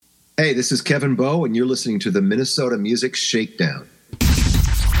Hey, this is Kevin Bowe, and you're listening to the Minnesota Music Shakedown.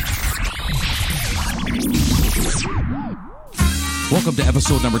 Welcome to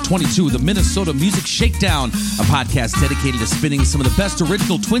episode number 22 of the Minnesota Music Shakedown, a podcast dedicated to spinning some of the best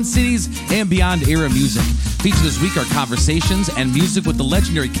original Twin Cities and beyond era music. Featured this week are conversations and music with the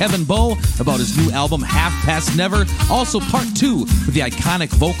legendary Kevin Bowe about his new album, Half Past Never. Also part 2 with the iconic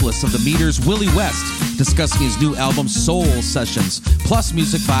vocalist of the Meters, Willie West, discussing his new album, Soul Sessions, plus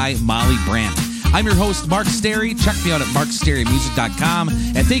music by Molly Brandt. I'm your host, Mark Sterry. Check me out at marksterrymusic.com.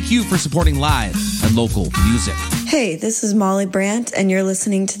 And thank you for supporting live and local music. Hey, this is Molly Brandt, and you're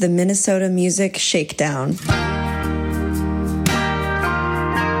listening to the Minnesota Music Shakedown.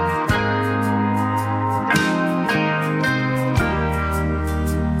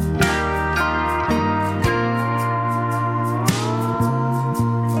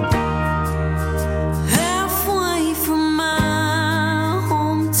 Halfway from my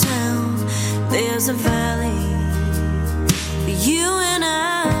hometown, there's a valley for you and I.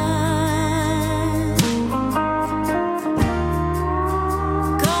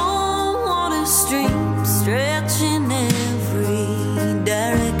 Cold water streams stretching every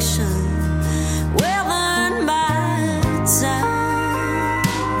direction, weathered by time.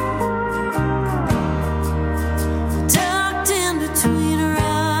 Tucked in between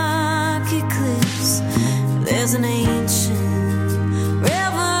rocky cliffs, there's an ancient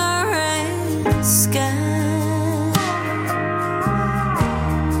river and sky.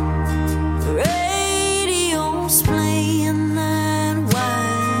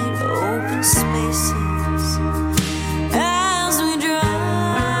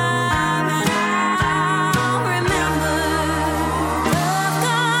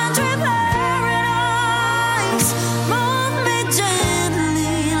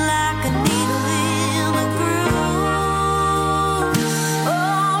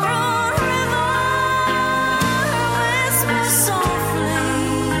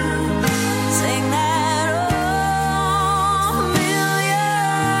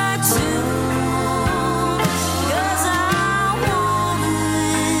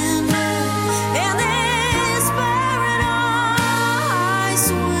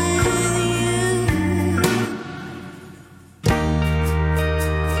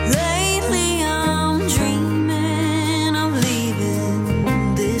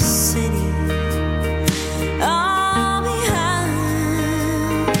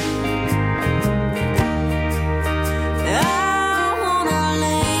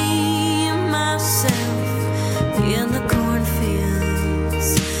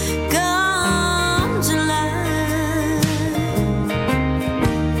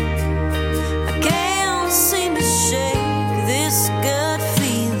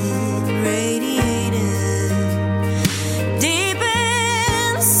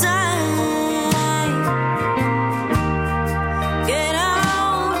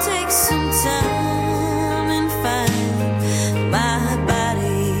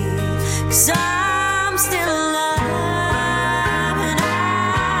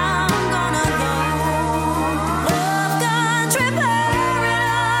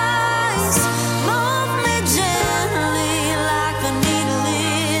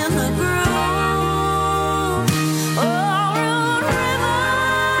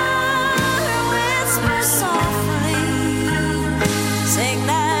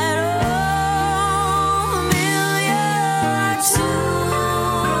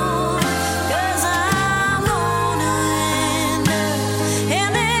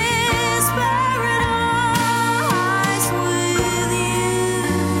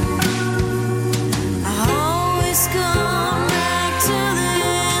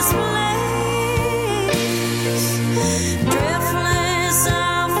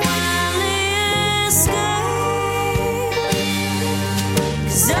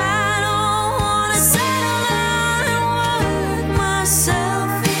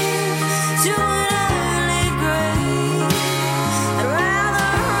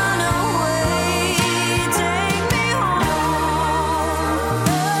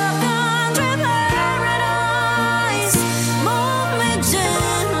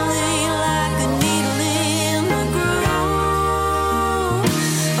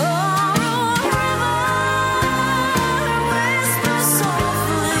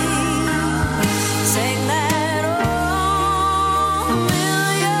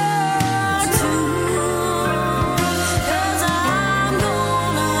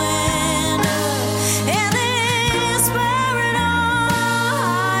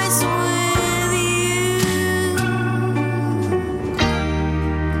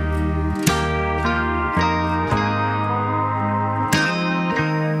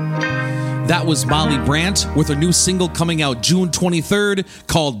 That was Molly Brandt with her new single coming out June 23rd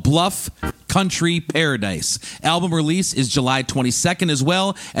called Bluff Country Paradise. Album release is July 22nd, as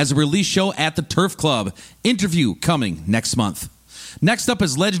well as a release show at the Turf Club. Interview coming next month. Next up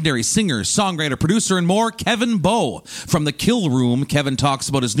is legendary singer, songwriter, producer, and more, Kevin Bowe. From the Kill Room, Kevin talks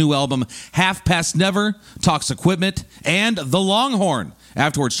about his new album, Half Past Never, talks equipment, and The Longhorn.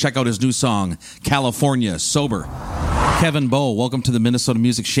 Afterwards, check out his new song, California Sober. Kevin Bowe, welcome to the Minnesota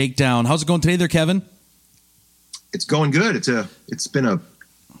Music Shakedown. How's it going today there, Kevin? It's going good. It's been a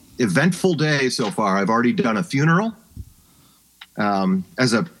eventful day so far. I've already done a funeral, not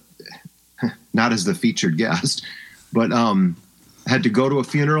as the featured guest, but had to go to a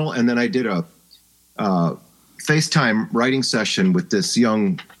funeral, and then I did a FaceTime writing session with this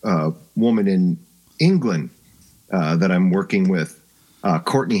young woman in England that I'm working with,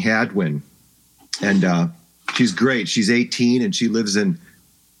 Courtney Hadwin, and she's great. She's 18 and she lives in,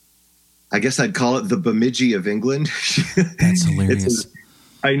 I guess I'd call it the Bemidji of England. That's hilarious.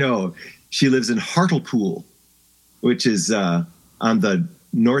 I know. She lives in Hartlepool, which is on the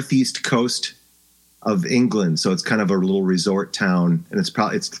northeast coast of England. So it's kind of a little resort town, and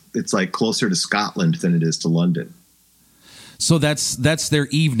it's like closer to Scotland than it is to London. So that's their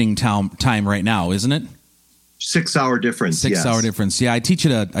evening time right now, isn't it? 6 hour difference. 6 hour difference. Yeah, I teach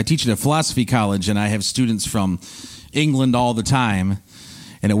at a philosophy college, and I have students from England all the time,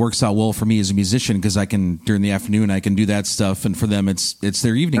 and it works out well for me as a musician because I can, during the afternoon, I can do that stuff, and for them it's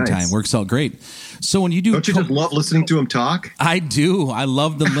their evening time. Works out great. So when you do, don't you just love listening to them talk? I do. I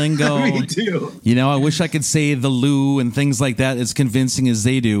love the lingo. Me too. You know, I wish I could say the loo and things like that as convincing as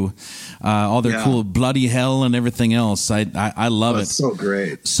they do. All their cool bloody hell and everything else. I love it. That's so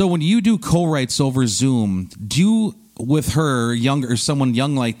great. So when you do co-writes over Zoom, do you, with her, younger, someone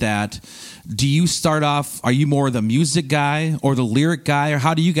young like that, do you start off, are you more the music guy or the lyric guy, or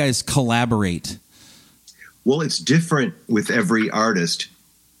how do you guys collaborate? Well, it's different with every artist.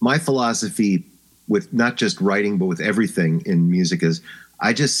 My philosophy with not just writing, but with everything in music is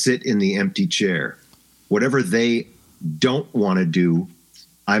I just sit in the empty chair. Whatever they don't want to do,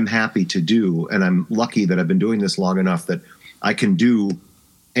 I'm happy to do. And I'm lucky that I've been doing this long enough that I can do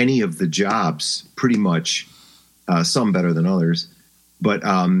any of the jobs pretty much, some better than others. But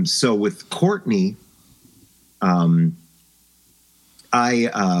so with Courtney, I'll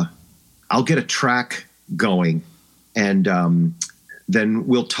get a track going, and then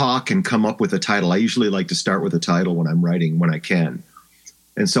we'll talk and come up with a title. I usually like to start with a title when I'm writing, when I can.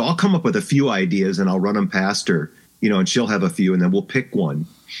 And so I'll come up with a few ideas and I'll run them past her, and she'll have a few, and then we'll pick one.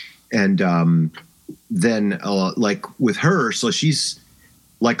 And then like with her, so she's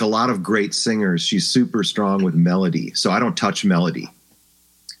like a lot of great singers, she's super strong with melody. So I don't touch melody.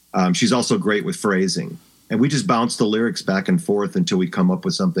 She's also great with phrasing. And we just bounce the lyrics back and forth until we come up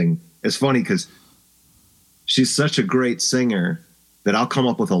with something. It's funny because she's such a great singer that I'll come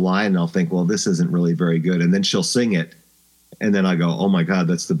up with a line and I'll think, well, this isn't really very good. And then she'll sing it. And then I go, oh my God,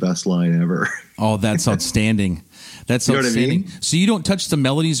 that's the best line ever. Oh, that's outstanding. That's outstanding. What I mean? So you don't touch the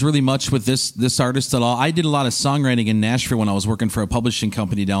melodies really much with this artist at all? I did a lot of songwriting in Nashville when I was working for a publishing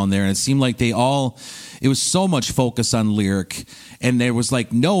company down there, and it seemed like it was so much focus on lyric, and there was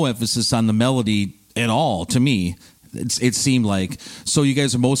like no emphasis on the melody at all to me. It seemed like. So you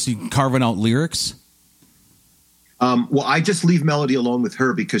guys are mostly carving out lyrics? Well, I just leave melody alone with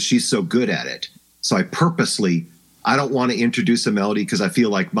her because she's so good at it. So I don't want to introduce a melody because I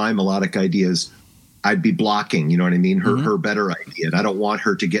feel like my melodic ideas, I'd be blocking, you know what I mean? Her better idea. And I don't want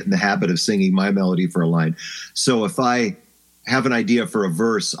her to get in the habit of singing my melody for a line. So if I have an idea for a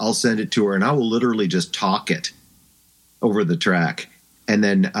verse, I'll send it to her and I will literally just talk it over the track. And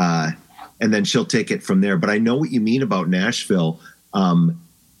then she'll take it from there. But I know what you mean about Nashville.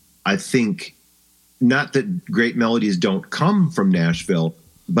 I think not that great melodies don't come from Nashville,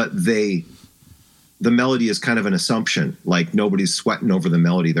 but the melody is kind of an assumption. Like nobody's sweating over the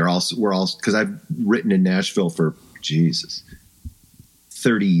melody. We're all, because I've written in Nashville for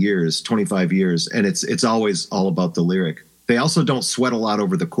 30 years, 25 years. And it's always all about the lyric. They also don't sweat a lot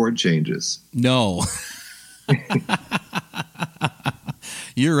over the chord changes. No.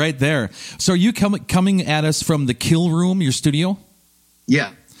 You're right there. So are you coming at us from the Kill Room, your studio?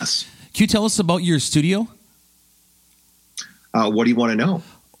 Yes. Can you tell us about your studio? What do you want to know?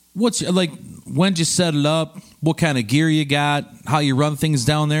 What's like? When did you set it up? What kind of gear you got? How you run things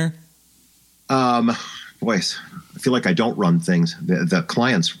down there? Boys, I feel like I don't run things. The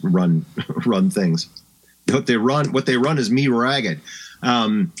clients run things. What they run is me ragged.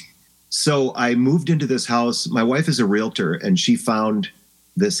 So I moved into this house. My wife is a realtor, and she found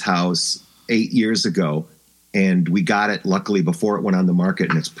this house 8 years ago, and we got it luckily before it went on the market,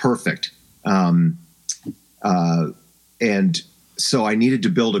 and it's perfect. Um, and so I needed to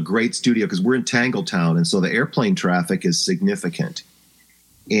build a great studio because we're in Tangletown, and so the airplane traffic is significant.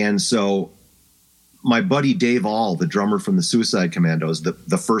 And so my buddy Dave All, the drummer from the Suicide Commandos,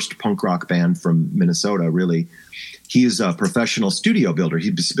 the first punk rock band from Minnesota, really, he's a professional studio builder.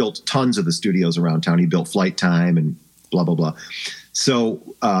 He's built tons of the studios around town. He built Flight Time and blah, blah, blah. So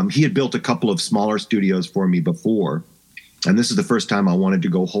he had built a couple of smaller studios for me before. And this is the first time I wanted to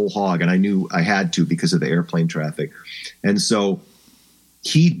go whole hog, and I knew I had to because of the airplane traffic. And so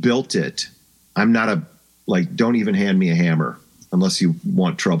he built it. I'm not don't even hand me a hammer unless you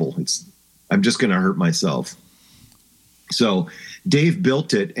want trouble. I'm just going to hurt myself. So Dave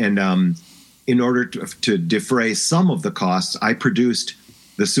built it, and in order to defray some of the costs, I produced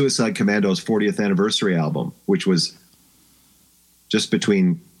the Suicide Commandos 40th anniversary album, which was just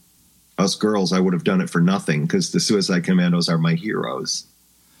between us girls. I would have done it for nothing because the Suicide Commandos are my heroes.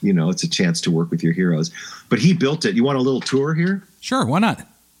 You know, it's a chance to work with your heroes. But he built it. You want a little tour here? Sure, why not?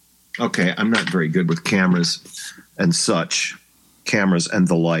 Okay, I'm not very good with cameras and such, cameras and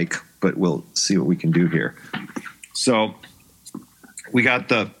the like, but we'll see what we can do here. So we got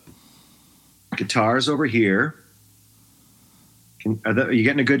the guitars over here. Are you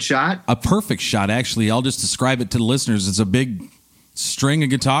getting a good shot? A perfect shot, actually. I'll just describe it to the listeners. It's a big string of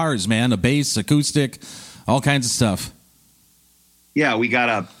guitars, man, a bass, acoustic, all kinds of stuff. Yeah,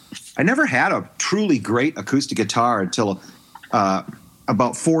 I never had a truly great acoustic guitar until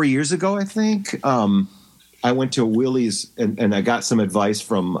about 4 years ago, I think. I went to Willie's and I got some advice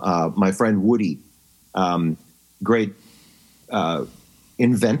from my friend Woody, great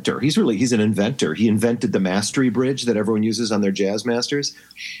inventor. He's an inventor. He invented the Mastery Bridge that everyone uses on their Jazz Masters.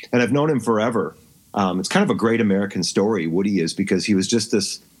 And I've known him forever. It's kind of a great American story, Woody is, because he was just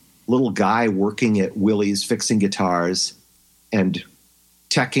this little guy working at Willie's, fixing guitars and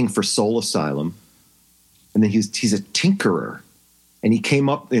teching for Soul Asylum. And then he's a tinkerer. And he came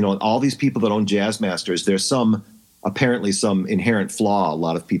up, all these people that own Jazz Masters, there's apparently some inherent flaw a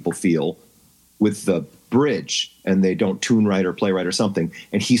lot of people feel with the bridge, and they don't tune right or play right or something.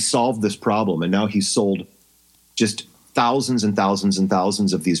 And he solved this problem, and now he's sold just thousands and thousands and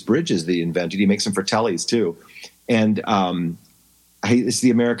thousands of these bridges that he invented. He makes them for tellies too. And it's the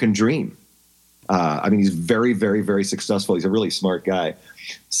American dream. He's very, very, very successful. He's a really smart guy.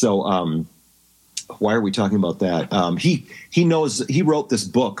 So why are we talking about that? He wrote this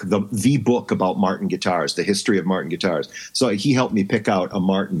book, the book about Martin guitars, the history of Martin guitars. So he helped me pick out a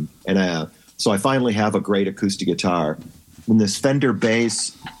Martin. And so I finally have a great acoustic guitar. And this Fender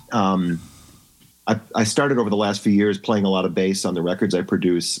bass, I started over the last few years playing a lot of bass on the records I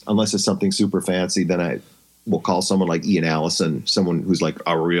produce. Unless it's something super fancy, then I will call someone like Ian Allison, someone who's like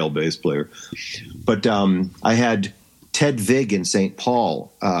a real bass player. But I had Ted Vig in St.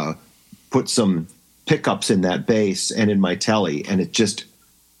 Paul put some pickups in that bass and in my telly, and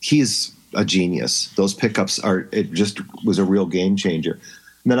he's a genius. Those pickups it just was a real game changer.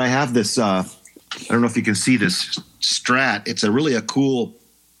 And then I have this, I don't know if you can see this Strat. It's a cool,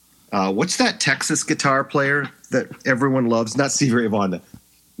 what's that Texas guitar player that everyone loves? Not Stevie Ray Vaughan.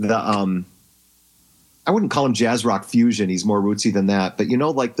 I wouldn't call him jazz rock fusion. He's more rootsy than that. But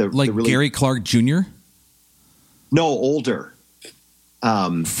the really, Gary Clark Jr.? No, older.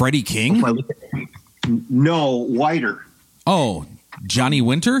 Freddie King? No, whiter. Oh, Johnny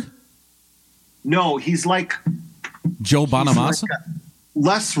Winter? No, he's like Joe Bonamassa?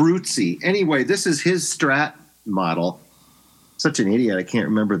 Less rootsy. Anyway, this is his Strat model. Such an idiot. I can't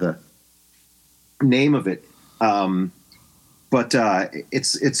remember the name of it. But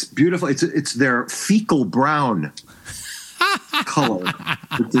it's beautiful. It's their fecal brown color,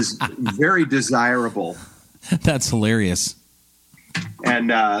 which is very desirable. That's hilarious.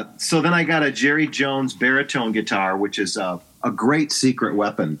 And so then I got a Jerry Jones baritone guitar, which is a great secret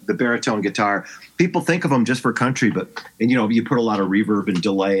weapon. The baritone guitar. People think of them just for country, and you put a lot of reverb and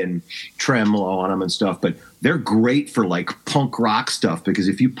delay and tremolo on them and stuff. But they're great for like punk rock stuff, because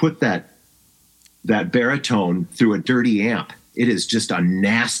if you put that baritone through a dirty amp, it is just a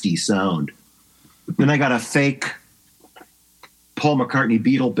nasty sound. Then I got a fake Paul McCartney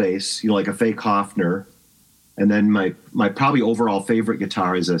Beatle bass, like a fake Hofner. And then my probably overall favorite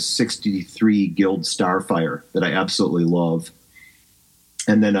guitar is a 63 Guild Starfire that I absolutely love.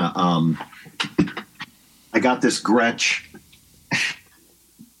 And then I got this Gretsch,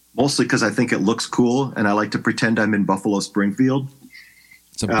 mostly because I think it looks cool, and I like to pretend I'm in Buffalo Springfield.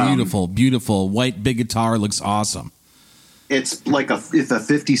 It's a beautiful, beautiful white big guitar. Looks awesome. It's like if a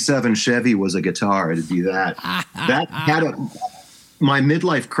 57 Chevy was a guitar, it'd be that. That had my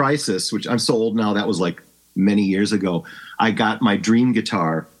midlife crisis, which I'm so old now, that was like many years ago. I got my dream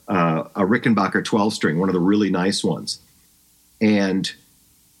guitar, a Rickenbacker 12-string, one of the really nice ones. And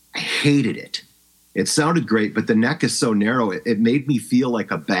I hated it. It sounded great, but the neck is so narrow, it made me feel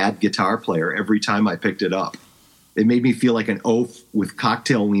like a bad guitar player every time I picked it up. It made me feel like an oaf with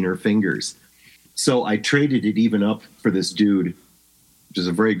cocktail wiener fingers. So I traded it even up for this dude, which is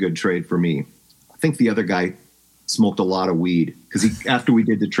a very good trade for me. I think the other guy smoked a lot of weed because after we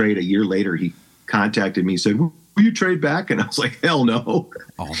did the trade a year later, he contacted me, said, will you trade back? And I was like, hell no.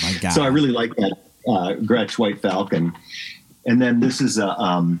 Oh my God. So I really like that Gretsch White Falcon. And then this is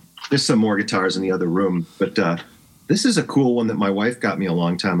there's some more guitars in the other room, but this is a cool one that my wife got me a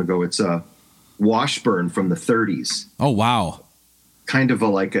long time ago. It's a Washburn from the 30s. Oh, wow. Kind of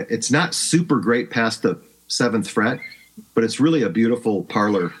it's not super great past the 7th fret, but it's really a beautiful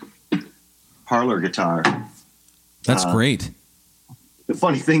parlor guitar. That's great. The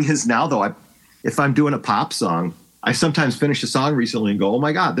funny thing is now, though, if I'm doing a pop song, I sometimes finish a song recently and go, oh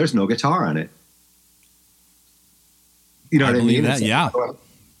my God, there's no guitar on it. You know what I mean? That, yeah.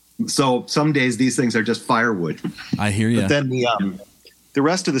 So some days these things are just firewood. I hear you. But then the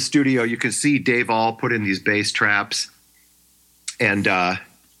rest of the studio, you can see Dave All put in these bass traps. And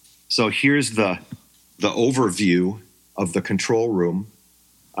so here's the overview of the control room.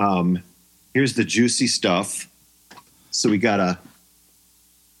 Here's the juicy stuff. So we got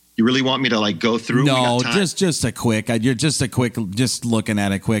you really want me to go through? No, just a quick. You're just looking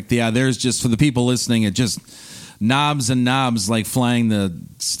at it quick. Yeah, there's just for the people listening, it just knobs and knobs like flying the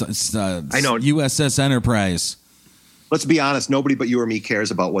I know. USS Enterprise. Let's be honest, nobody but you or me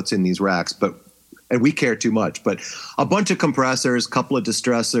cares about what's in these racks, and we care too much. But a bunch of compressors, couple of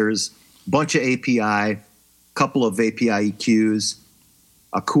distressors, bunch of API, couple of API EQs,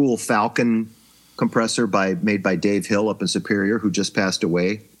 a cool Falcon compressor made by Dave Hill up in Superior, who just passed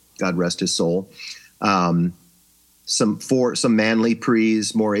away. God rest his soul. Some Manley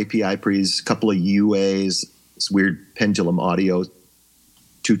pre's, more API pre's, a couple of UAs, this weird Pendulum Audio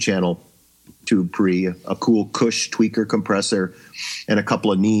 2-channel tube pre, a cool Cush tweaker compressor, and a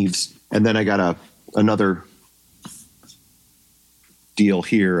couple of Neves. And then I got another deal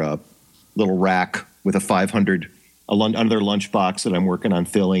here, a little rack with a 500, another lunchbox that I'm working on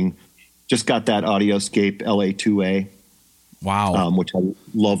filling. Just got that Audioscape LA2A. Wow. Which I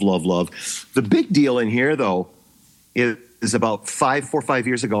love, love, love. The big deal in here, though, is about 4 or 5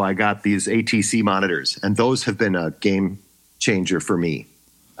 years ago, I got these ATC monitors, and those have been a game changer for me.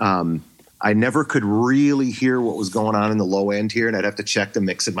 I never could really hear what was going on in the low end here, and I'd have to check the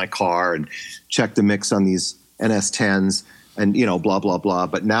mix in my car and check the mix on these NS10s and, blah, blah, blah.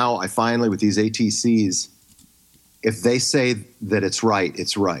 But now I finally, with these ATCs, if they say that it's right,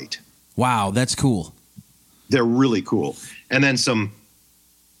 it's right. Wow, that's cool. They're really cool. And then some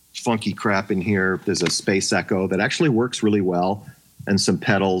funky crap in here. There's a Space Echo that actually works really well, and some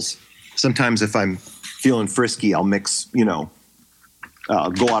pedals. Sometimes if I'm feeling frisky, I'll mix, go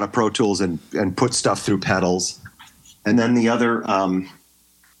out of Pro Tools and put stuff through pedals. And then the other,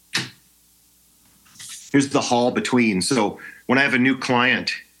 here's the hall between. So when I have a new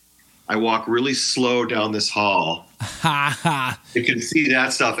client, I walk really slow down this hall. You can see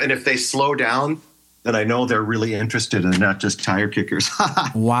that stuff. And if they slow down, then I know they're really interested and not just tire kickers.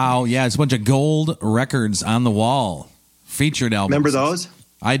 Wow. Yeah, it's a bunch of gold records on the wall. Featured albums. Remember those?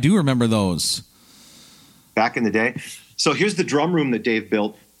 I do remember those. Back in the day. So here's the drum room that Dave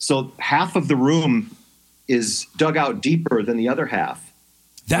built. So half of the room is dug out deeper than the other half.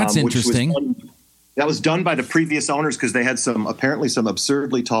 That's interesting. That was done by the previous owners because they had apparently some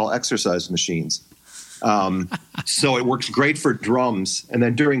absurdly tall exercise machines. So it works great for drums. And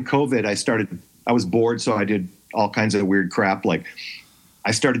then during COVID, I was bored, so I did all kinds of weird crap. Like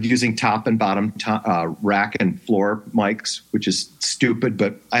I started using top and bottom rack and floor mics, which is stupid,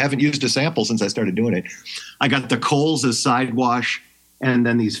 but I haven't used a sample since I started doing it. I got the Coles as side wash, and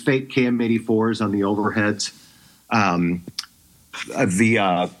then these fake KM84s on the overheads.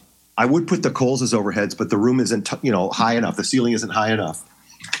 I would put the Coles as overheads, but the room isn't high enough. The ceiling isn't high enough,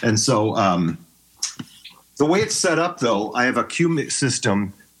 and so the way it's set up, though, I have a cue mix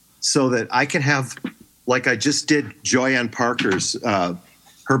system so that I can have, like I just did Joyanne Parker's,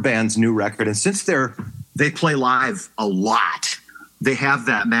 her band's new record. And since they play live a lot, they have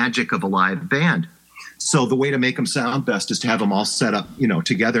that magic of a live band. So the way to make them sound best is to have them all set up,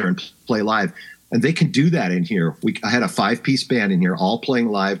 together and play live. And they can do that in here. I had a 5-piece band in here, all playing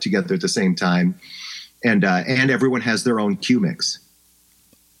live together at the same time. And everyone has their own cue mix.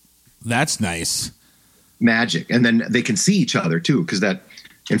 That's nice. Magic. And then they can see each other too, because that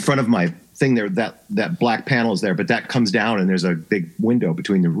in front of my thing there, that black panel is there, but that comes down and there's a big window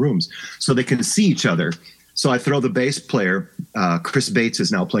between the rooms. So they can see each other. So I throw the bass player. Chris Bates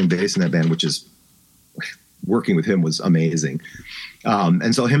is now playing bass in that band, which is working with him was amazing.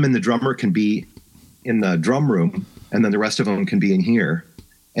 And so him and the drummer can be in the drum room, and then the rest of them can be in here.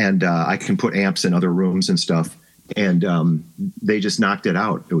 And I can put amps in other rooms and stuff. And they just knocked it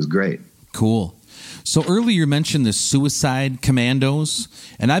out. It was great. Cool. So earlier you mentioned the Suicide Commandos,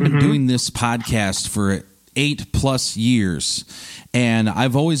 and I've been doing this podcast for 8+ years, and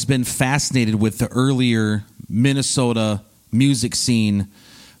I've always been fascinated with the earlier Minnesota music scene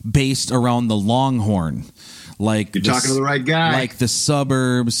based around the Longhorn. Like you're talking to the right guy. Like the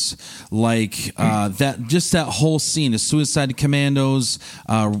Suburbs, like that whole scene, the Suicide Commandos,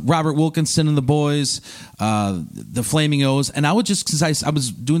 Robert Wilkinson and the boys, the Flaming O's. And I would just, because I was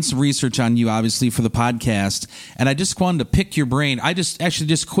doing some research on you, obviously, for the podcast, and I just wanted to pick your brain.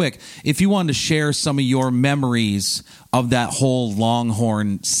 Just quick, if you wanted to share some of your memories of that whole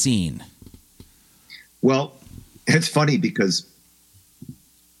Longhorn scene. Well, it's funny because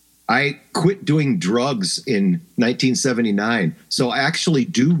I quit doing drugs in 1979, so I actually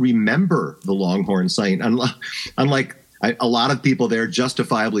do remember the Longhorn scene. Unlike a lot of people there,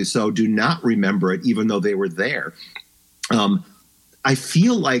 justifiably so, do not remember it, even though they were there. I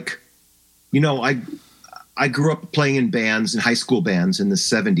feel like, I grew up playing in bands, in high school bands in the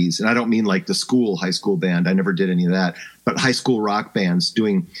 70s, and I don't mean like the school high school band. I never did any of that, but high school rock bands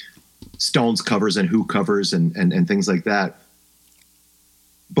doing Stones covers and Who covers and things like that.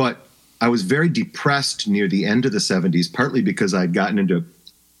 But I was very depressed near the end of the 70s, partly because I'd gotten into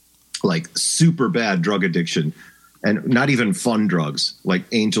like super bad drug addiction and not even fun drugs like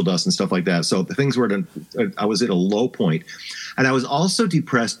angel dust and stuff like that. So the things were I was at a low point. And I was also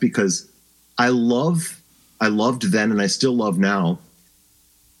depressed because I loved then, and I still love now,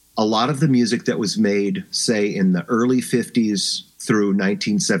 a lot of the music that was made, say, in the early 50s through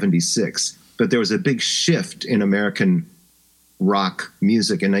 1976. But there was a big shift in American rock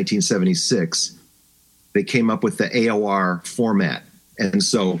music in 1976. They came up with the AOR format. And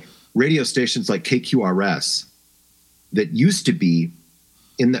so radio stations like KQRS that used to be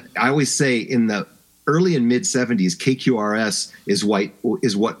I always say in the early and mid 70s, KQRS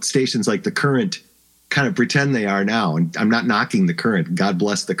is what stations like The Current kind of pretend they are now. And I'm not knocking The Current. God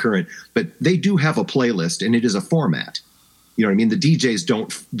bless The Current. But they do have a playlist, and it is a format. You know what I mean? The DJs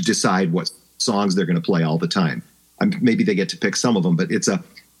don't decide what songs they're going to play all the time. Maybe they get to pick some of them, but it's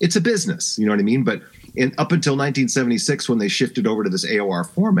a business. You know what I mean? But up until 1976, when they shifted over to this AOR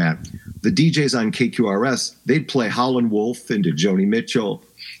format, the DJs on KQRS, they'd play Howlin' Wolf into Joni Mitchell,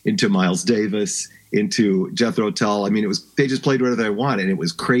 into Miles Davis, into Jethro Tull. I mean, they just played whatever they wanted, and it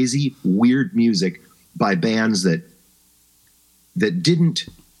was crazy, weird music by bands that didn't.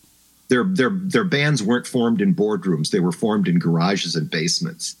 Their bands weren't formed in boardrooms; they were formed in garages and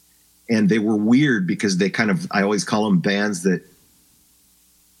basements. And they were weird because I always call them bands that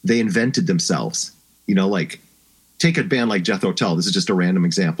they invented themselves. Like take a band like Jethro Tull. This is just a random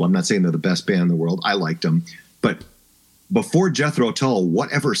example. I'm not saying they're the best band in the world. I liked them. But before Jethro Tull,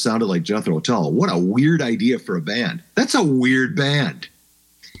 whatever sounded like Jethro Tull, what a weird idea for a band. That's a weird band.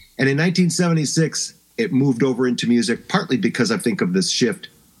 And in 1976, it moved over into music, partly because I think of this shift.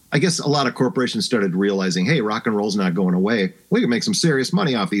 I guess a lot of corporations started realizing, hey, rock and roll's not going away. We can make some serious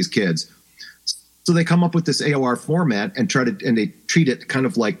money off these kids. So they come up with this AOR format and they treat it kind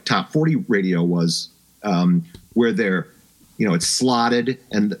of like Top 40 radio was, where it's slotted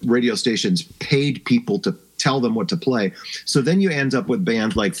and radio stations paid people to tell them what to play. So then you end up with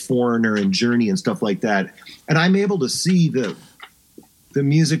bands like Foreigner and Journey and stuff like that. And I'm able to see the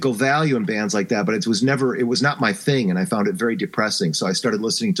musical value in bands like that, but it was not my thing. And I found it very depressing. So I started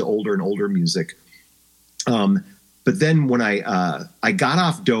listening to older and older music. But then when I got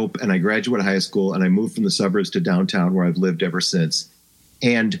off dope and I graduated high school and I moved from the suburbs to downtown where I've lived ever since.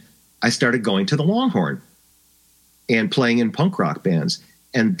 And I started going to the Longhorn and playing in punk rock bands.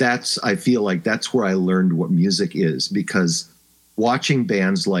 And I feel like that's where I learned what music is, because watching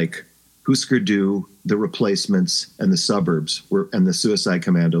bands like Husker Du, The Replacements, and the Suburbs and the Suicide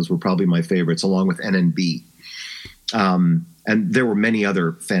Commandos were probably my favorites, along with NNB. And there were many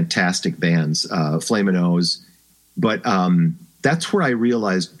other fantastic bands, Flamin' O's. But that's where I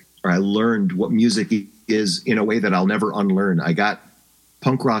realized, or I learned what music is in a way that I'll never unlearn. I got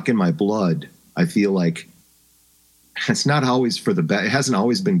punk rock in my blood. I feel like it's not always for the best. It hasn't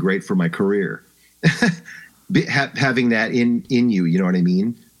always been great for my career. Having that in you, you know what I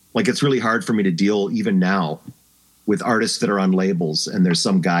mean? Like, it's really hard for me to deal even now with artists that are on labels and there's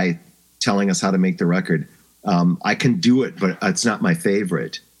some guy telling us how to make the record. I can do it, but it's not my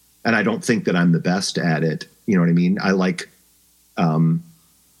favorite. And I don't think that I'm the best at it. You know what I mean? I like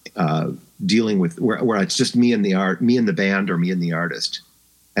dealing with where it's just me and the band, or me and the artist,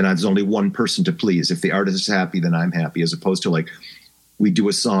 and there's only one person to please. If the artist is happy, then I'm happy, as opposed to like we do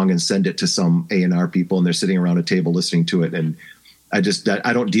a song and send it to some A&R people and they're sitting around a table listening to it. And I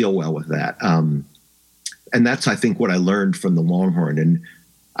don't deal well with that. And that's, I think, what I learned from the Longhorn. And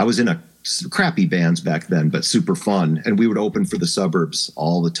I was in a crappy bands back then, but super fun. And we would open for the Suburbs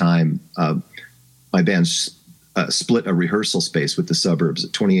all the time. My band split a rehearsal space with the Suburbs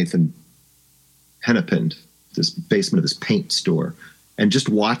at 28th and Hennepin, this basement of this paint store. And just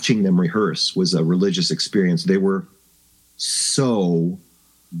watching them rehearse was a religious experience. They were so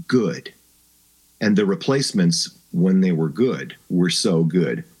good. And the replacements, when they were good, were so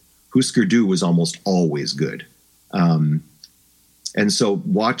good. Husker Du was almost always good. And so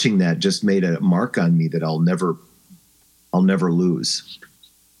watching that just made a mark on me that I'll never lose.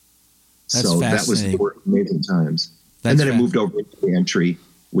 That's so that was amazing times. And then I moved over to the Entry,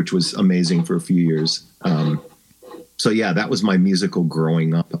 which was amazing for a few years. So yeah, that was my musical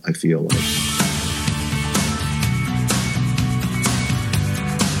growing up, I feel like.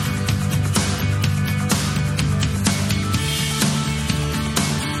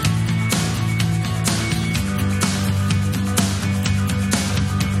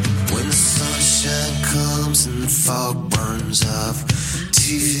 Fog burns off,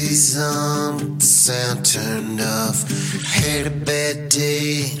 TV's on, the sound turned off. Had a bad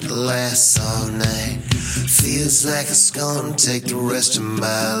day, lasts all night. Feels like it's gonna take the rest of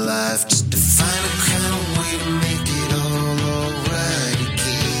my life just to find a kind of way to make it all alright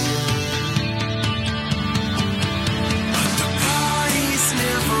again. But the party's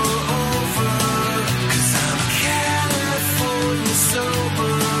never over, 'cause I'm California sober.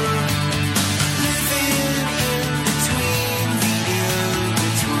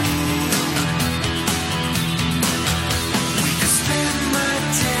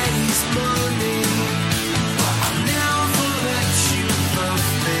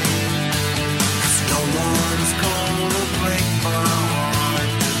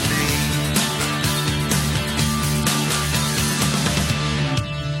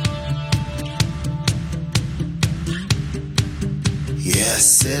 I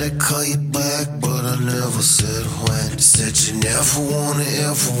said I'd call you back, but I never said when. Said you never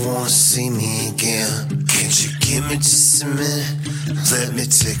wanna see me again. Can't you give me just a minute? Let me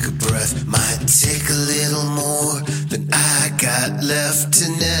take a breath. Might take a little more than I got left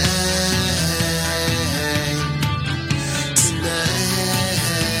tonight.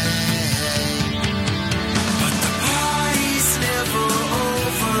 But the party's never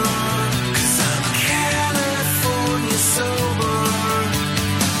over, 'cause I'm California sober.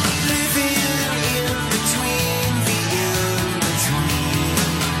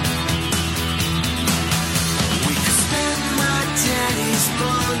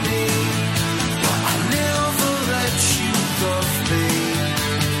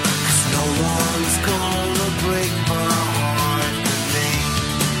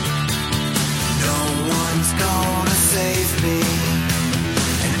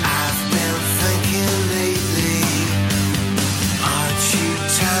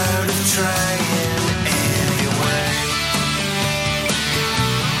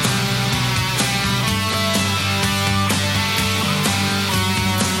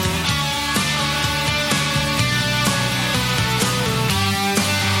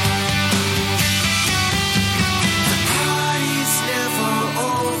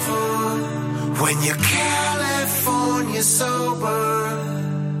 When you're California sober,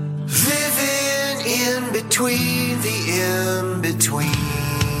 living in between the in-between.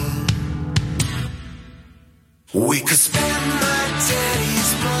 We could spend my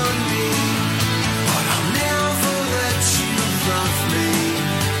days Monday, but I'll never let you love me,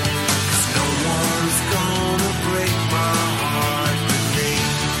 'cause no one's gonna break my heart with me,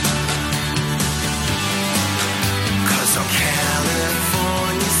 'cause I'm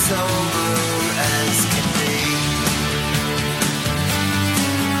California sober as can be.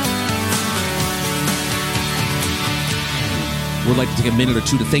 Would like to take a minute or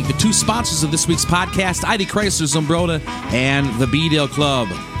two to thank the two sponsors of this week's podcast, ID Chrysler, Zumbrota, and the B-Dale Club.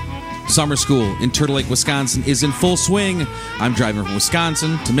 Summer school in Turtle Lake, Wisconsin is in full swing. I'm driving from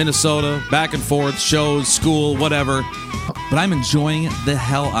Wisconsin to Minnesota, back and forth, shows, school, whatever. But I'm enjoying the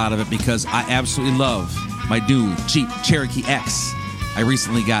hell out of it because I absolutely love my new Jeep Cherokee X I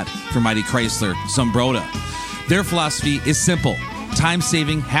recently got from ID Chrysler, Zumbrota. Their philosophy is simple.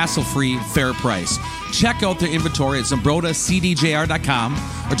 Time-saving, hassle-free, fair price. Check out their inventory at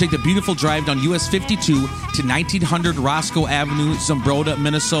ZombrodaCDJR.com or take the beautiful drive down US 52 to 1900 Roscoe Avenue, Zumbrota,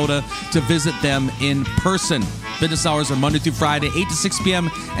 Minnesota to visit them in person. Business hours are Monday through Friday, 8 to 6 p.m.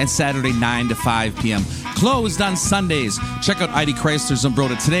 and Saturday, 9 to 5 p.m. Closed on Sundays. Check out ID Chrysler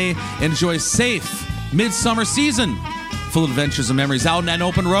Zumbrota today. Enjoy safe midsummer season full of adventures and memories out in an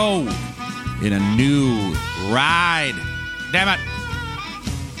open road in a new ride. Damn it.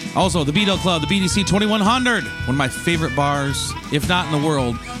 Also, the Beadle Club, the BDC 2100, one of my favorite bars, if not in the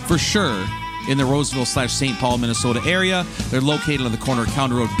world, for sure, in the Roseville/St. Paul, Minnesota area. They're located on the corner of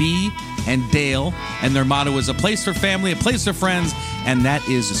County Road B and Dale, and their motto is a place for family, a place for friends, and that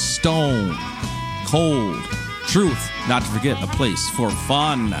is stone cold truth. Not to forget, a place for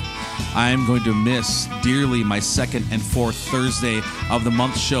fun. I'm going to miss dearly my second and fourth Thursday of the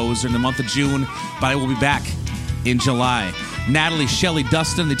month shows in the month of June, but I will be back in July. Natalie, Shelley,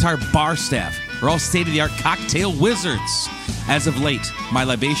 Dustin, the entire bar staff are all state-of-the-art cocktail wizards. As of late, my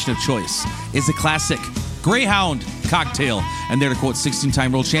libation of choice is a classic Greyhound cocktail. And there to quote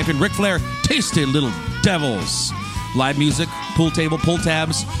 16-time world champion Ric Flair, tasty little devils. Live music, pool table, pull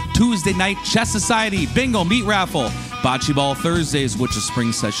tabs, Tuesday night chess society, bingo, meat raffle, bocce ball Thursdays, which is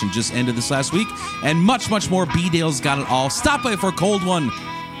spring session just ended this last week, and much, much more. B-Dale's got it all. Stop by for a cold one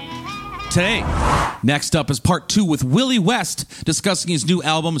today. Next up is part 2 with Willie West discussing his new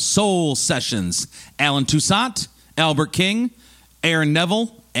album, Soul Sessions. Alan Toussaint, Albert King, Aaron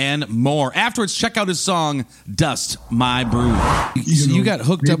Neville, and more. Afterwards, check out his song, Dust My Brew. You got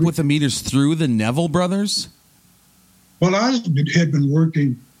hooked up with the meters through the Neville brothers? Well, I had been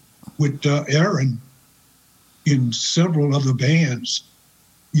working with Aaron in several other bands,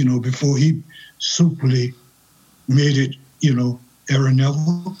 before he superly made it, Aaron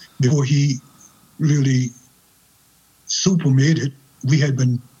Neville, before he really super made it. We had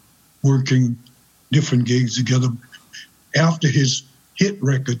been working different gigs together. After his hit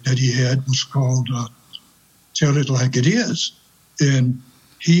record that he had was called Tell It Like It Is. And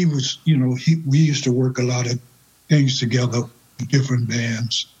he was, we used to work a lot of things together with different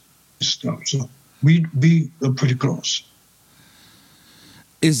bands and stuff. So we are pretty close.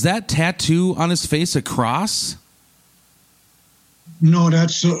 Is that tattoo on his face a cross? No,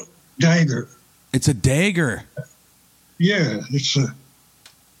 that's a dagger. It's a dagger. Yeah, it's a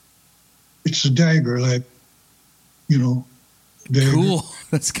dagger, like, dagger. Cool.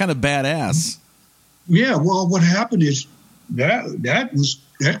 That's kind of badass. Yeah, well, what happened is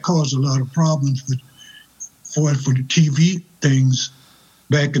that caused a lot of problems for the TV things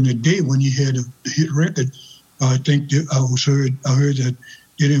back in the day when you had a hit record. I think that I heard that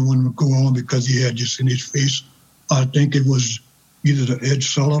they didn't want to go on because he had this in his face. I think it was either the Ed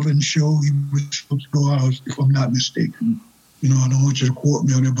Sullivan show he was supposed to go on, if I'm not mistaken. I don't want you to quote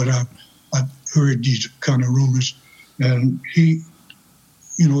me on it, but I heard these kind of rumors. And he,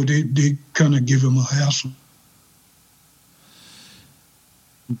 they kind of give him a hassle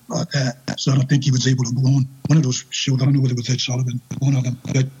about that. So I don't think he was able to go on one of those shows. I don't know whether it was Ed Sullivan, one of them,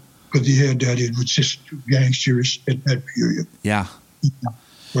 because he had that. It was just gangsters at that period. Yeah.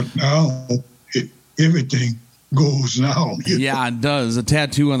 But now, everything goes now. Yeah, it does. A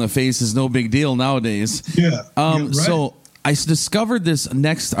tattoo on the face is no big deal nowadays. Yeah. Right. So I discovered this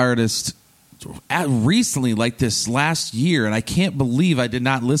next artist recently, like this last year, and I can't believe I did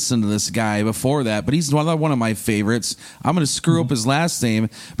not listen to this guy before that, but he's one of my favorites. I'm going to screw up his last name,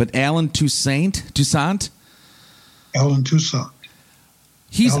 but Alan Toussaint? Alan Toussaint.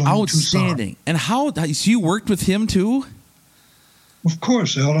 He's Alan outstanding. Toussaint. And so you worked with him too? Of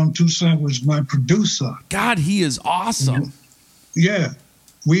course, Alan Toussaint was my producer. God, he is awesome. Yeah.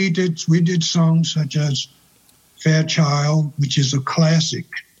 We did songs such as Fairchild, which is a classic.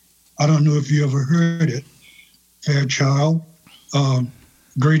 I don't know if you ever heard it. Fairchild,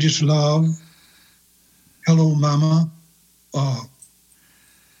 Greatest Love, Hello Mama,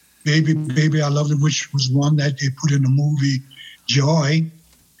 Baby I Love It, which was one that they put in the movie Joy.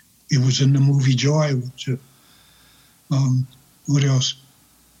 It was in the movie Joy. Which, what else?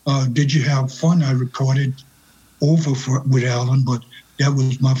 Did You Have Fun? I recorded with Alan, but that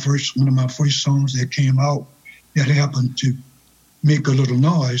was one of my first songs that came out that happened to make a little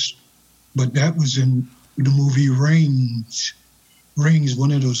noise. But that was in the movie Rings. Rings,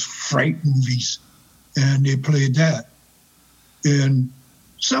 one of those fright movies, and they played that. And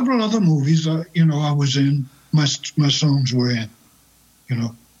several other movies, I was in. My songs were in,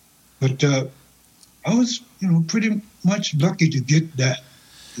 But I was, pretty much lucky to get that.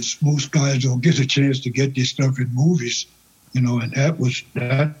 Most guys don't get a chance to get this stuff in movies, and that was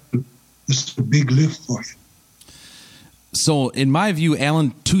a big lift for you. So in my view,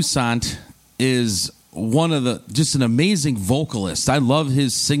 Alan Toussaint is just an amazing vocalist. I love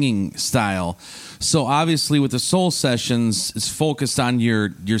his singing style. So obviously with the Soul Sessions, it's focused on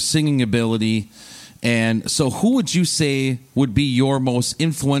your singing ability. And so who would you say would be your most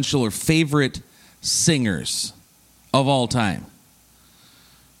influential or favorite singers of all time?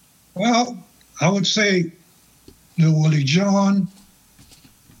 Well, I would say Little Willie John,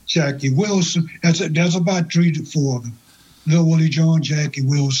 Jackie Wilson. There's about 3 to 4 of them. Little Willie John, Jackie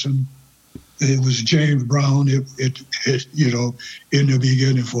Wilson. It was James Brown. It you know, in the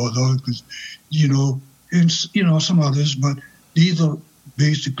beginning for those, you know, and you know some others, but these are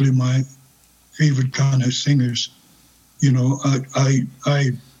basically my favorite kind of singers. You know,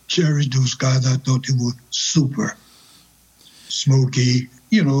 I cherish those guys. I thought they were super. Smokey,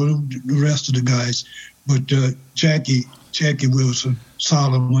 you know, the rest of the guys, but Jackie Wilson,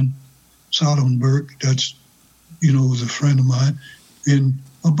 Solomon Burke. That's, you know, was a friend of mine, and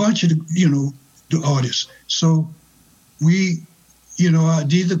a bunch of the, you know, the artists. So we, you know,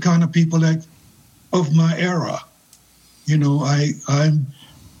 these are the kind of people that of my era. You know, I'm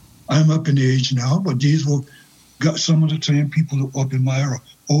up in age now, but these were got some of the same people up in my era.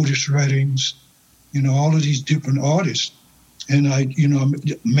 Otis Reddings, you know, all of these different artists, and I, you know,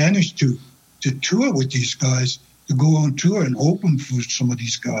 managed to tour with these guys, to go on tour and open for some of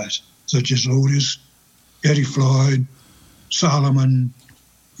these guys, such as Otis, Eddie Floyd, Solomon,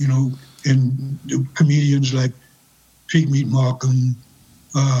 you know, and the comedians like Pigmeat Markham,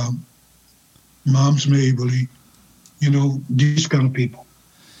 Moms Mabley, you know, these kind of people.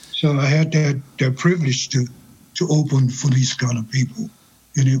 So I had that privilege to open for these kind of people,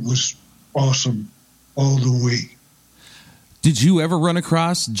 and it was awesome all the way. Did you ever run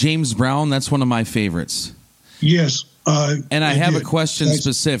across James Brown? That's one of my favorites. Yes. And I have a question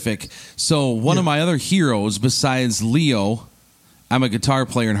specific. So one of my other heroes besides Leo, I'm a guitar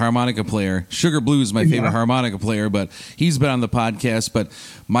player and harmonica player. Sugar Blue is my favorite harmonica player, but he's been on the podcast. But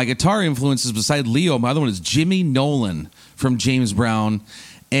my guitar influences beside Leo, my other one is Jimmy Nolan from James Brown.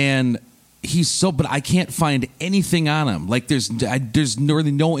 And but I can't find anything on him. Like there's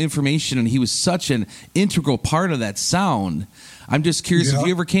really no information, and he was such an integral part of that sound. I'm just curious if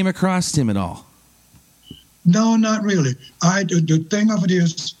you ever came across him at all. No, not really. The thing of it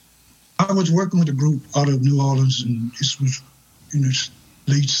is, I was working with a group out of New Orleans, and this was in the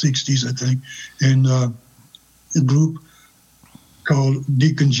late 60s, I think, and a group called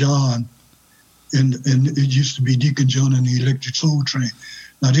Deacon John, and it used to be Deacon John and the Electric Soul Train.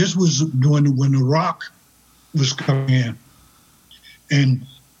 Now, this was when the rock was coming in. And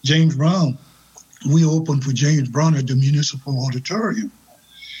James Brown, we opened for James Brown at the Municipal Auditorium.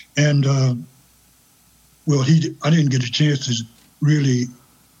 And, well, I didn't get a chance to really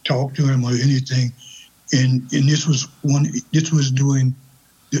talk to him or anything. And this was during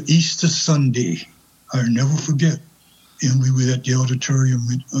the Easter Sunday. I'll never forget. And we were at the auditorium,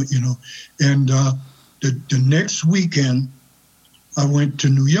 you know. And the next weekend, I went to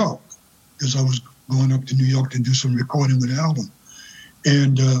New York because I was going up to New York to do some recording with the album.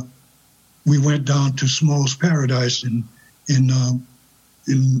 And we went down to Small's Paradise in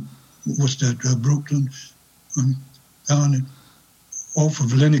what's that, Brooklyn, down off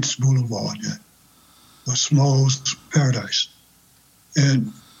of Lenox Boulevard, or Small's Paradise.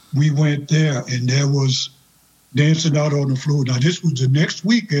 And we went there, and there was dancing out on the floor. Now, this was the next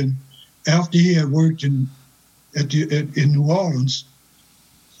weekend after he had worked in New Orleans.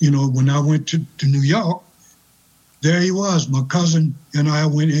 You know, when I went to New York, there he was. My cousin and I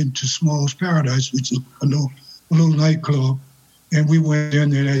went into Small's Paradise, which is a little nightclub, and we went in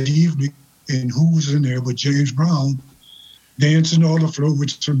there that evening, and who was in there but James Brown, dancing on the floor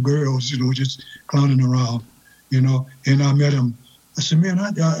with some girls, you know, just clowning around, you know. And I met him. I said, man,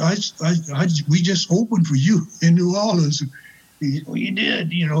 we just opened for you in New Orleans. He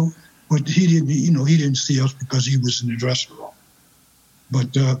did, you know, but he didn't see us because he was in the dressing room.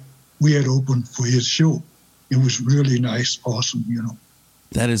 But we had opened for his show. It was really nice, awesome, you know.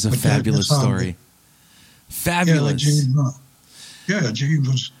 That is a fabulous story. Fabulous. James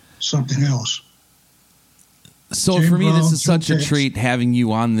was something else. So James for me, this is such a treat having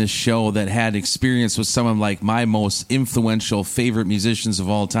you on this show that had experience with some of like my most influential favorite musicians of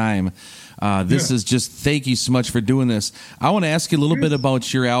all time. This is just, thank you so much for doing this. I want to ask you a little bit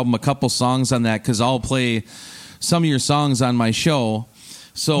about your album, a couple songs on that, because I'll play some of your songs on my show.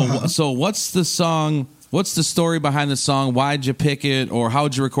 So what's the song? What's the story behind the song? Why'd you pick it, or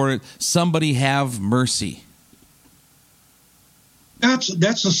how'd you record it? Somebody Have Mercy. That's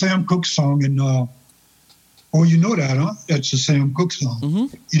a Sam Cooke song, and you know that, huh? That's a Sam Cooke song.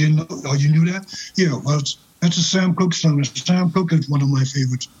 Mm-hmm. You didn't know? Oh, you knew that? Yeah. Well, That's a Sam Cooke song. Sam Cooke is one of my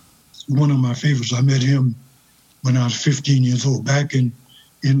favorites. I met him when I was 15 years old, back in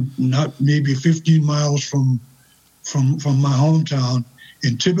not maybe 15 miles from my hometown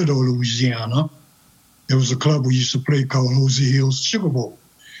in Thibodaux, Louisiana. There was a club we used to play called Hosey Hills Sugar Bowl.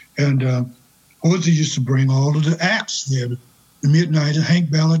 And Hosey used to bring all of the acts there. The Midnighters, Hank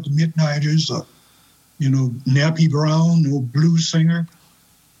Ballard, the Midnighters, Nappy Brown, the blues singer,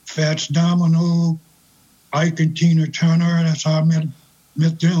 Fats Domino, Ike and Tina Turner. That's how I met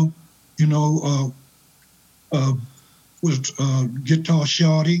them. Guitar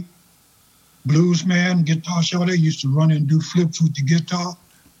Shorty, blues man, Guitar Shorty used to run and do flips with the guitar.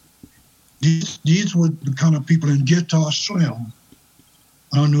 These were the kind of people in Guitar Slim.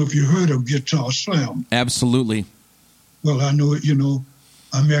 I don't know if you heard of Guitar Slim. Absolutely. Well, I know it.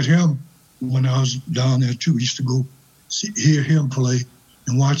 I met him when I was down there too. I used to go hear him play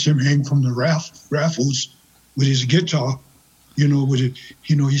and watch him hang from the raffles with his guitar. With it.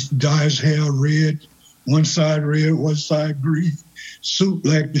 He used to dye his hair red, one side red, one side green, suit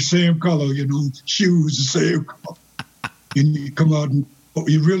like the same color. Shoes the same color. And he come out and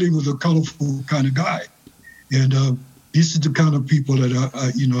he really was a colorful kind of guy. And this is the kind of people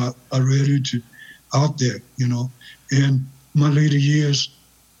that I ran into out there. And my later years,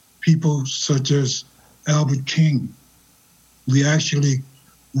 people such as Albert King. We actually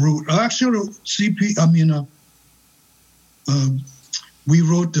wrote. We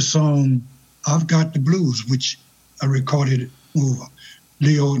wrote the song "I've Got the Blues," which I recorded over.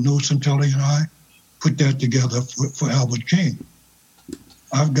 Leo Nocentelli and I put that together for Albert King.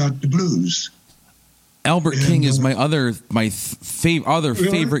 I've Got the Blues. Albert King is my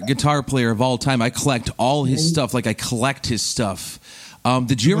favorite guitar player of all time. I collect all his stuff, like I collect his stuff.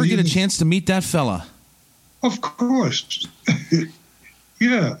 Did you ever get a chance to meet that fella? Of course.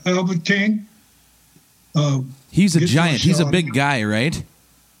 Yeah, Albert King. He's a giant. He's a big guy, right?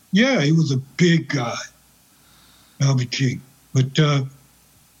 Yeah, he was a big guy, Albert King. But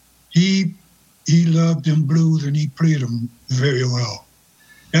he loved them blues and he played them very well.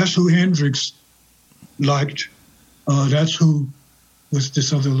 That's who Hendrix liked. That's who was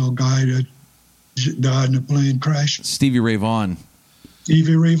this other little guy that died in a plane crash. Stevie Ray Vaughan.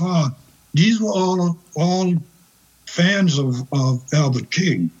 Stevie Ray Vaughan. These were all fans of Albert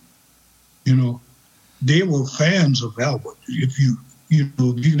King. They were fans of Albert. If you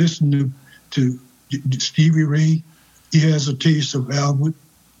listen to Stevie Ray, he has a taste of Albert.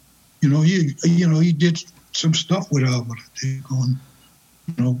 He did some stuff with Albert, I think, on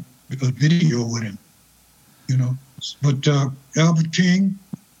a video with him. But Albert King,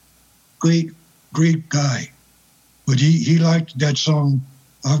 great guy. But he liked that song,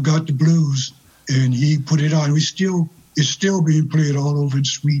 "I've Got the Blues," and he put it on. It's still being played all over in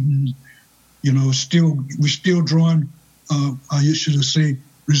Sweden. We're still drawing, I should have said,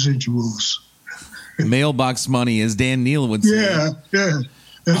 residuals. Mailbox money, as Dan Neal would say. Yeah.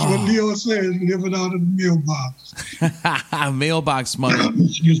 That's what Neil says, living out of the mailbox. Mailbox money.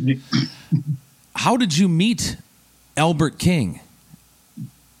 Excuse me. How did you meet Albert King?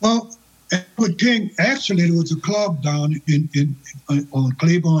 Well, Albert King, actually, there was a club down on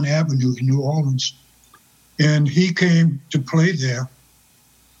Claiborne Avenue in New Orleans, and he came to play there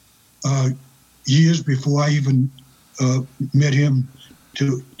years before I even met him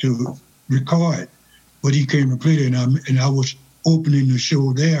to record. But he came to play there, and I was opening the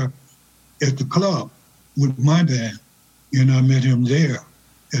show there at the club with my band, and I met him there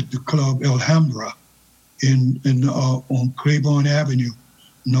at the club Alhambra on Claiborne Avenue,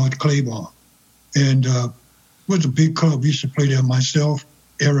 North Claiborne. And it was a big club. We used to play there myself,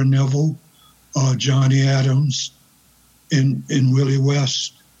 Aaron Neville, Johnny Adams, and Willie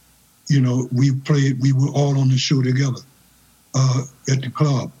West. We were all on the show together at the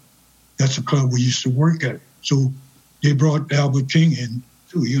club. That's a club we used to work at. So they brought Albert King in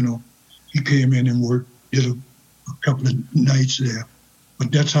too, He came in and worked, did a couple of nights there.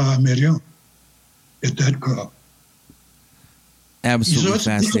 But that's how I met him, at that club. Absolutely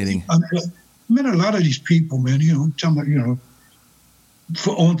fascinating. I met a lot of these people, man,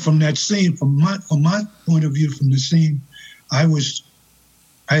 from that scene, from my point of view, from the scene, I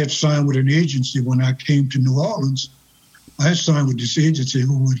had signed with an agency when I came to New Orleans. I had signed with this agency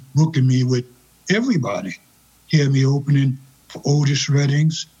who was booking me with everybody. He had me opening for Otis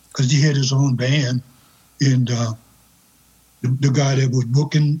Reddings because he had his own band, and the guy that was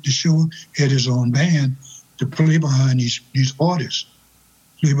booking the show had his own band to play behind these artists,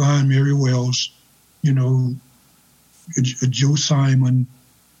 play behind Mary Wells, Joe Simon.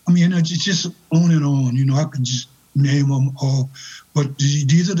 I mean, it's just on and on. I could just name them all. But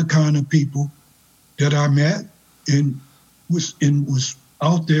these are the kind of people that I met and was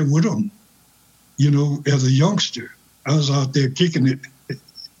out there with them. As a youngster, I was out there kicking it.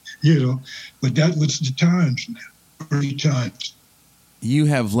 But that was the times, man. Early times. You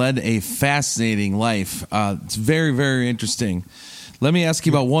have led a fascinating life. It's very, very interesting. Let me ask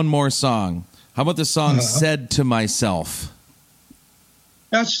you about one more song. How about the song "Said to Myself"?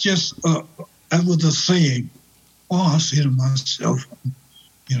 That's just that was a saying. I said to myself,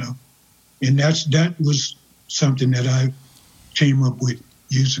 and that was something that I came up with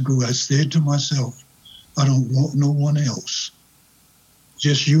years ago. I said to myself, I don't want no one else,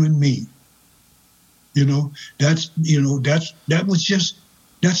 just you and me. That's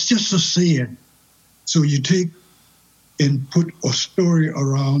just a saying. So you take and put a story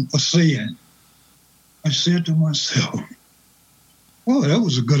around a saying. I said to myself, well, that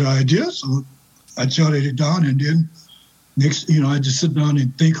was a good idea. So I jotted it down, and then next, I just sit down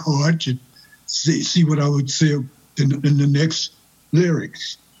and think hard to see what I would say in the next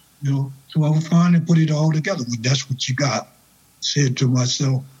lyrics. So I would finally put it all together. But that's what you got. Said to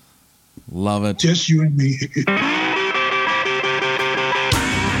myself, love it. Just you and me.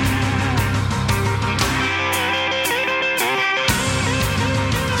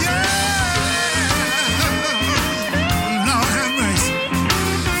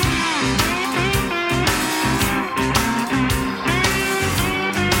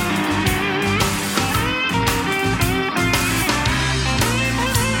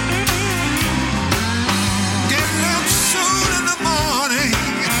 Get up soon in the morning.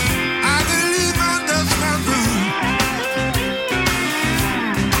 I believe under my room.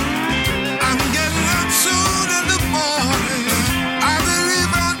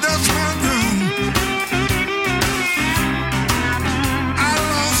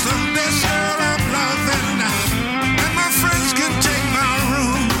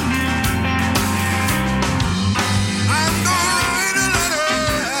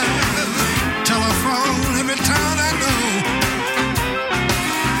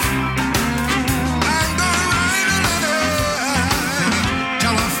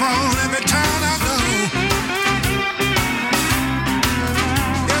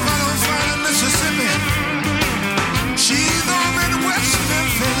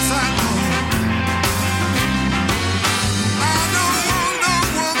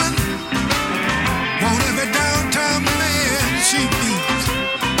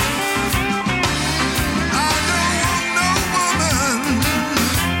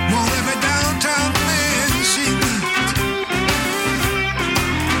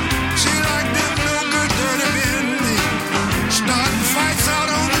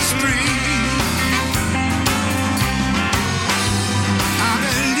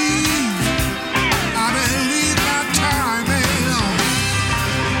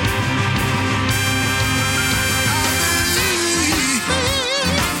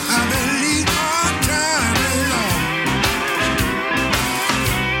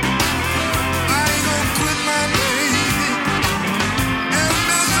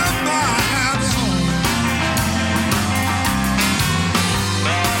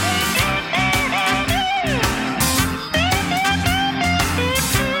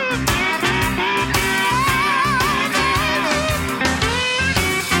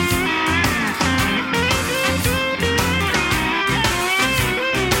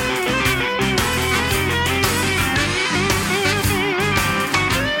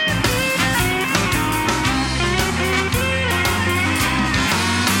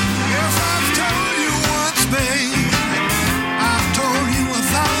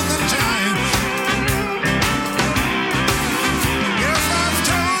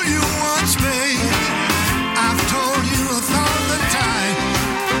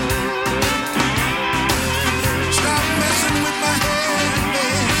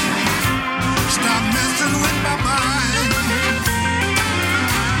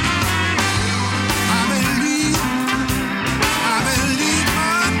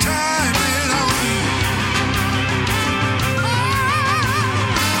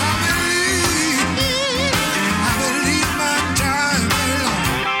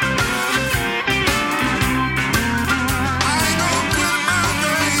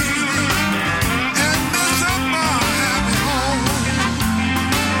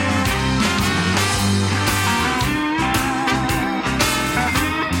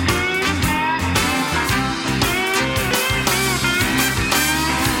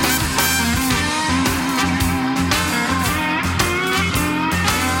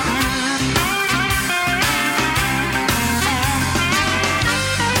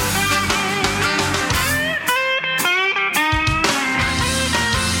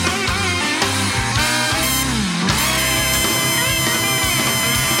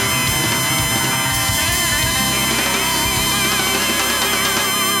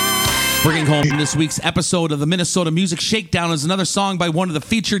 Bringing home this week's episode of the Minnesota Music Shakedown is another song by one of the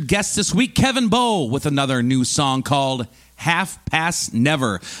featured guests this week, Kevin Bowe, with another new song called Half Past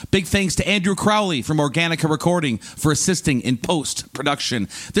Never. Big thanks to Andrew Crowley from Organica Recording for assisting in post-production.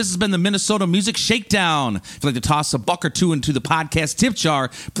 This has been the Minnesota Music Shakedown. If you'd like to toss a buck or two into the podcast tip jar,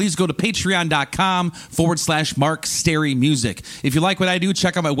 please go to patreon.com/Mark Stary Music. If you like what I do,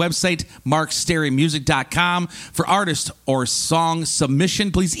 check out my website, markstarymusic.com. For artist or song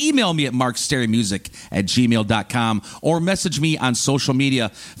submission, please email me at markstarymusic@gmail.com or message me on social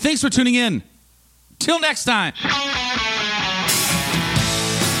media. Thanks for tuning in. Till next time.